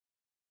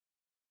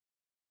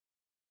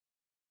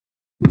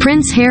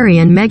Prince Harry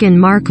and Meghan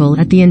Markle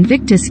at the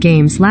Invictus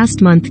Games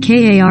last month.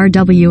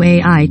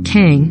 Karwai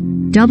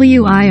Tang,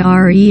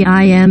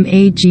 Wireimage.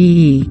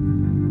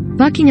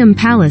 Buckingham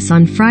Palace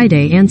on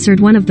Friday answered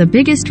one of the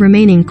biggest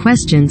remaining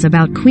questions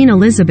about Queen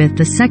Elizabeth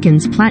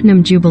II's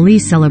Platinum Jubilee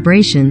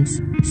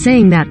celebrations,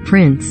 saying that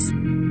Prince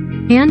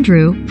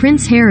Andrew,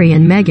 Prince Harry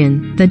and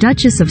Meghan, the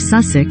Duchess of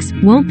Sussex,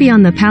 won't be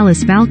on the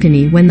palace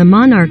balcony when the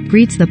monarch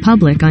greets the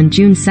public on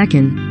June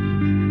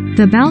 2.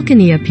 The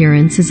balcony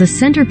appearance is a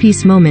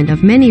centerpiece moment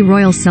of many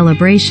royal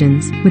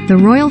celebrations, with the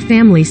royal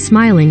family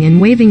smiling and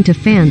waving to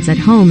fans at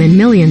home and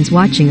millions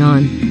watching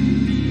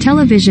on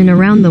television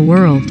around the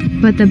world.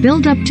 But the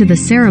build-up to the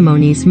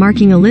ceremonies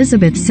marking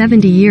Elizabeth's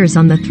 70 years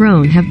on the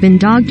throne have been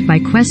dogged by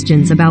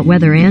questions about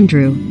whether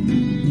Andrew,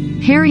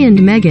 Harry and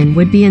Meghan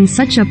would be in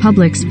such a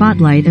public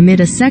spotlight amid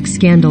a sex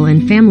scandal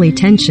and family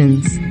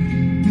tensions.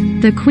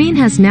 The Queen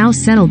has now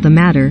settled the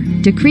matter,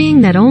 decreeing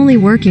that only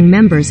working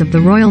members of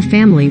the royal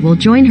family will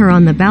join her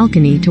on the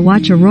balcony to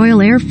watch a Royal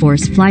Air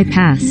Force fly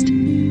past,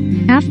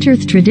 after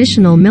the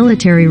traditional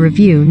military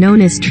review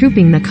known as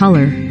Trooping the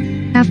Colour.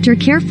 After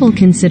careful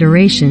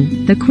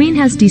consideration, the Queen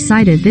has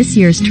decided this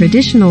year's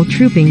traditional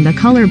Trooping the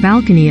Colour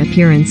balcony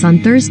appearance on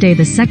Thursday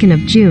the 2nd of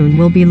June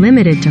will be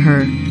limited to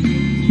her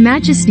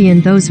Majesty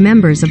and those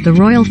members of the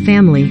royal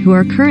family who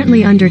are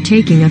currently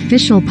undertaking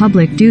official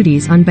public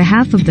duties on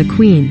behalf of the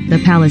Queen, the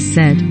palace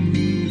said.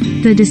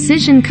 The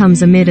decision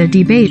comes amid a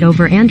debate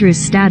over Andrew's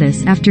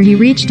status after he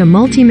reached a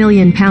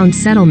multi-million-pound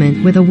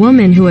settlement with a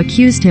woman who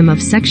accused him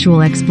of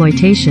sexual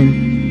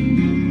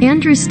exploitation.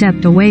 Andrew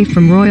stepped away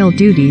from royal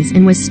duties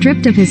and was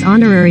stripped of his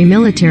honorary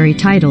military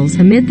titles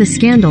amid the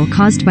scandal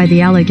caused by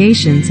the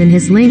allegations and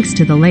his links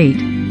to the late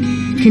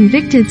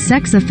convicted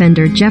sex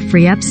offender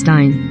Jeffrey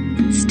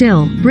Epstein.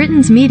 Still,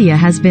 Britain's media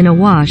has been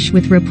awash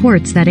with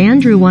reports that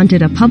Andrew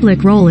wanted a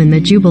public role in the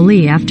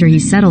Jubilee after he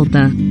settled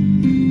the.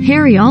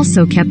 Harry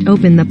also kept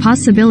open the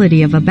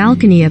possibility of a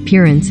balcony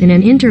appearance in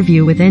an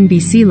interview with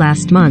NBC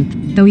last month,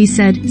 though he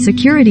said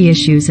security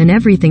issues and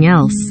everything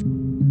else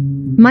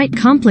might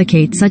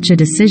complicate such a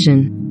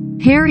decision.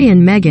 Harry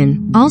and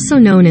Meghan, also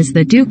known as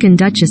the Duke and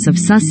Duchess of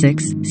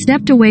Sussex,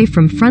 stepped away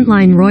from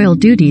frontline royal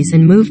duties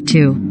and moved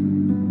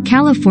to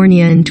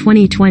California in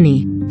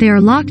 2020. They are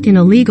locked in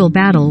a legal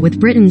battle with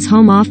Britain's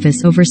Home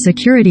Office over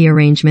security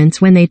arrangements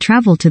when they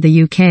travel to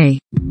the UK.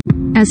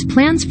 As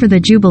plans for the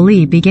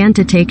Jubilee began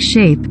to take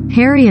shape,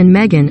 Harry and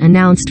Meghan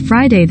announced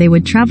Friday they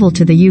would travel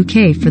to the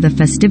UK for the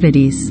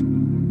festivities.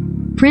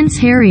 Prince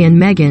Harry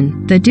and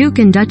Meghan, the Duke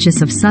and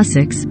Duchess of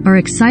Sussex, are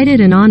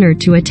excited and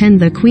honoured to attend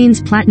the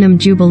Queen's Platinum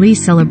Jubilee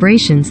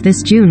celebrations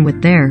this June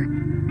with their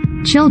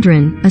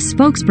children, a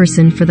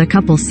spokesperson for the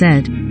couple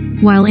said.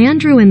 While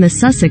Andrew and the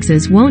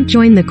Sussexes won't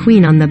join the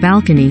Queen on the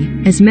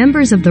balcony, as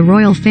members of the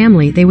royal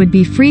family they would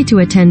be free to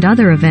attend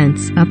other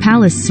events, a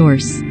palace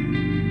source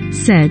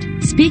said,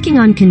 speaking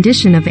on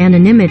condition of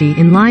anonymity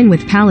in line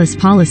with palace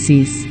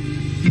policies.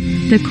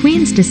 The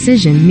Queen's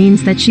decision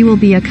means that she will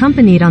be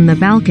accompanied on the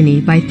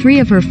balcony by 3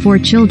 of her 4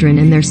 children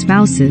and their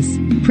spouses,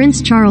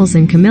 Prince Charles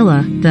and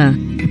Camilla, the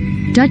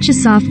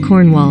Duchess of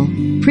Cornwall,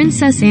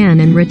 Princess Anne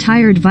and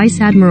retired Vice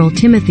Admiral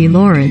Timothy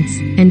Lawrence,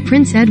 and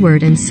Prince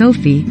Edward and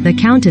Sophie, the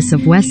Countess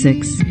of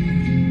Wessex.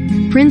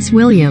 Prince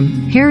William,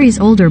 Harry's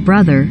older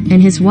brother, and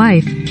his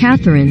wife,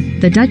 Catherine,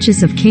 the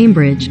Duchess of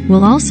Cambridge,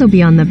 will also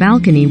be on the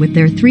balcony with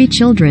their 3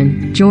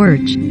 children,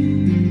 George,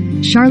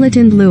 Charlotte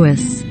and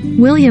Louis.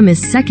 William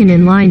is second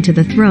in line to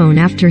the throne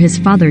after his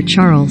father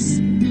Charles.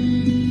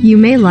 You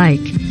may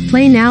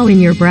play now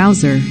in your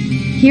browser.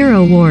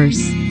 Hero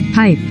Wars.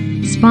 Pipe.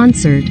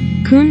 Sponsored.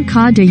 Kun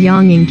Ka De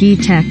Yang Ng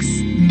Tex,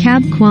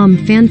 Cab Quam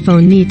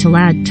Fanphone Ni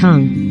Talad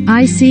Tung.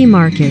 IC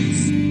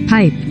Markets.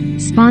 Pipe.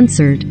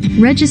 Sponsored.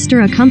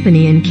 Register a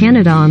company in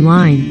Canada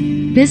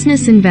online.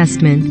 Business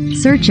investment.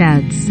 Search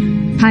ads.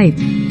 Pipe.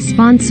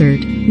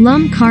 Sponsored.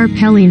 Lum Kar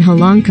Pelin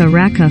Halanka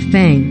Raka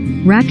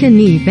Fang. Raka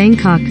Ni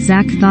Bangkok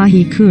Zak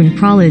Thahi Kun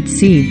Pralid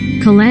Si.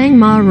 Kalang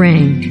Ma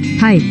Rang.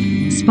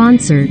 Pipe.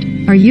 Sponsored.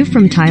 Are you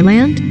from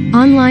Thailand?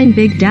 Online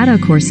big data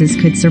courses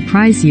could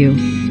surprise you.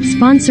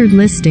 Sponsored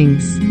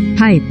listings.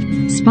 Pipe.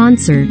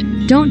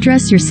 Sponsored. Don't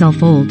dress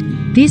yourself old.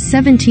 These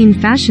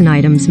 17 fashion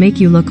items make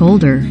you look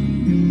older.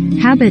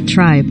 Habit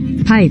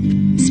Tribe. Pipe.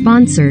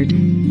 Sponsored.